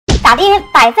打敌人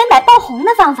100%爆红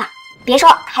的方法，别说，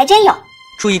还真有。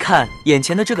注意看，眼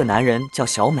前的这个男人叫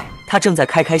小美，他正在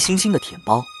开开心心的舔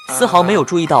包，丝毫没有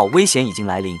注意到危险已经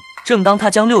来临。正当他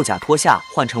将6甲脱下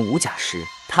换成5甲时，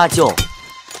他就……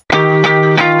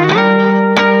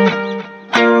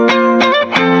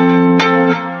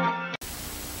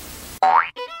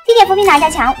地铁扶贫打加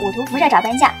强，5图辐射找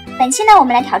奔将。本期呢，我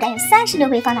们来挑战用36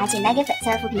倍放大镜来给粉丝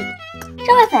儿扶贫。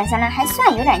这位粉丝呢还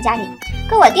算有点家底，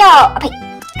给我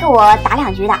给我打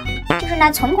2局的，就是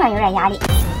呢存款有点压力。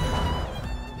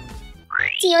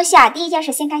进游戏啊，第一件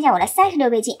事先看一下我的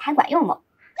36倍镜还管用不？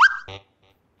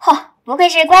嚯，不愧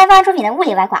是官方出品的物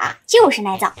理外挂啊，就是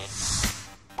耐造。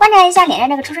观察一下脸上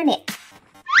这个出生点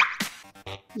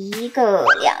，1个、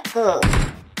2个、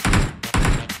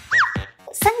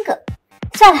3个，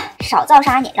算了，少造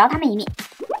杀你，饶他们一命。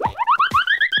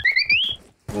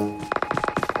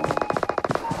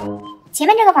前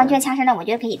面这个防区的枪声呢，我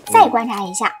觉得可以再观察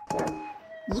一下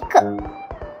，1个、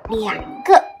2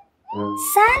个、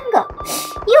3个，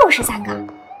又是3个，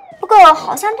不过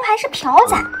好像都还是朴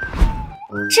仔。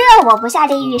这我不下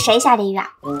地狱谁下地狱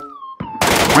啊？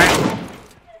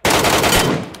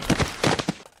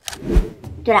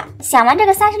对了，想玩这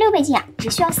个36倍镜啊，只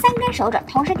需要3根手指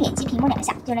同时点击屏幕2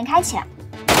下就能开启了。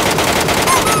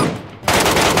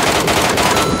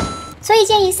所以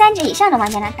建议3指以上的玩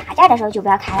家呢，打架的时候就不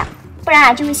要开了，不然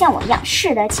啊就会像我一样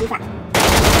适得其反。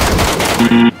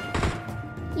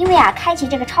因为啊，开启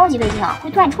这个超级倍镜啊会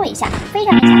断戳一下，非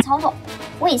常影响操作。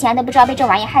我以前都不知道被这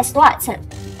玩意害死多少次了。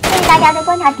建议大家在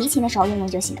观察敌情的时候用用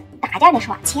就行了，打架的时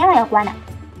候啊千万要关的。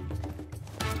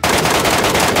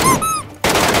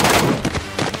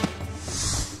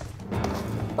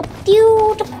我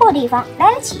丢，这破地方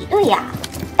来了几队呀？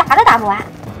打都打不完。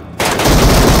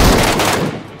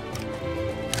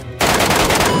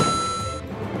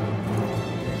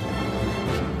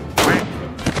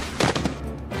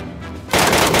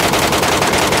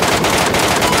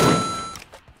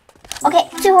OK，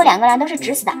 最后2个人都是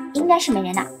直死的，应该是没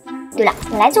人的。对了，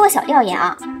我来做个小调研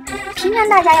啊。平常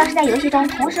大家要是在游戏中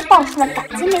同时爆出了改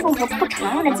进背弓和不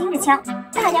常用的精致枪，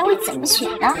大家会怎么选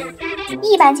呢？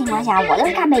一般情况下，我都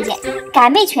是看配件，改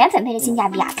倍全粉配的性价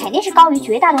比啊，肯定是高于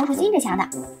绝大多数精致枪的。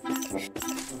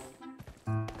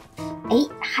哎，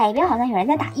海边好像有人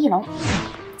在打翼龙，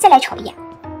再来瞅一眼。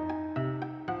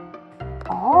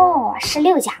哦，是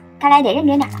6甲，看来得认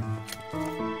真点了。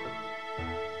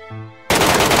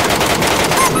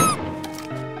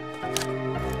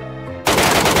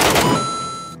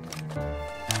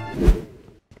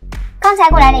刚才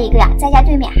过来了一个呀，再加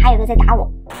对面还有个在打我，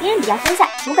敌人比较分散，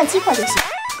逐个击破就行。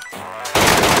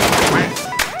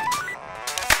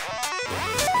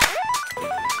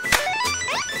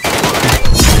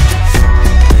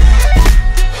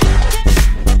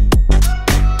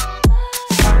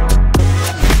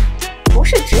不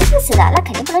是直接死的，那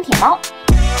肯定不能舔包。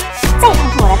再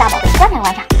冲出我的大宝贝，观察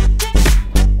观察。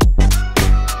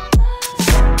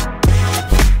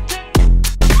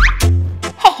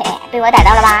嘿嘿，被我逮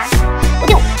到了吧？我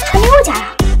丢，穿6甲了，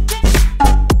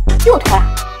又脱了，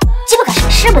机不可失，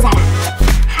失不再来，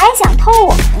还想偷我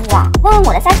红啊？问问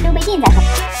我的36倍镜再说。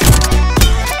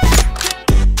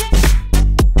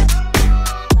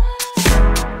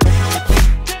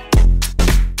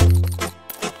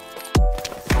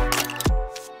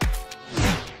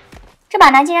这把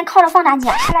呢，竟然靠着放大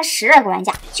镜杀了12个玩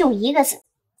家，就1个字，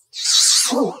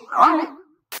爽！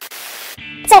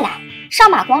再来，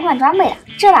上把光换装备了，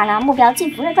这把呢目标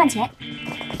进辐射赚钱。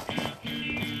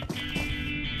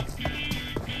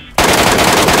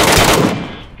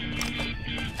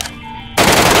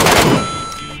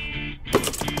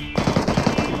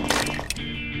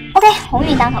OK， 鸿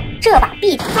运当头，这把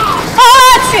必打！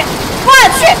我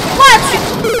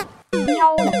去！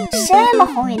喵的，什么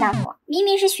鸿运当头？明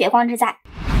明是血光之灾，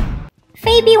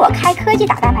非逼我开科技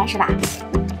打单排是吧？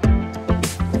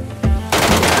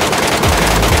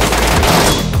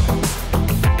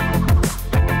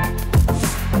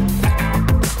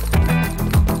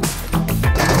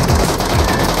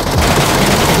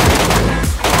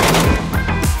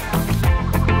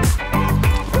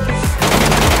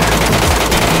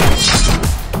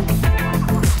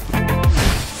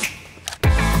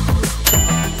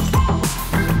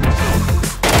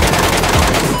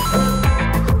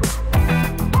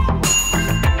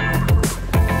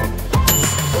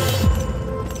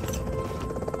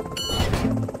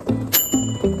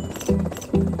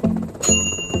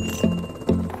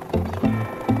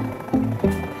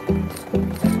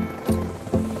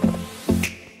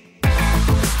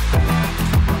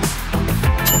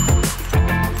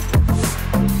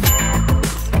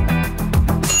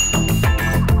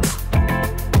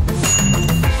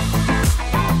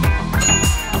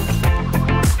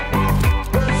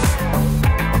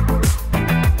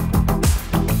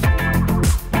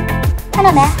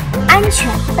看到没？安全、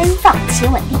奔放且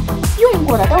稳定，用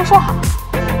过的都说好。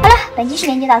好了，本期视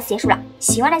频就到此结束了，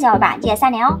喜欢的小伙伴记得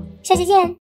3连哦，下期见。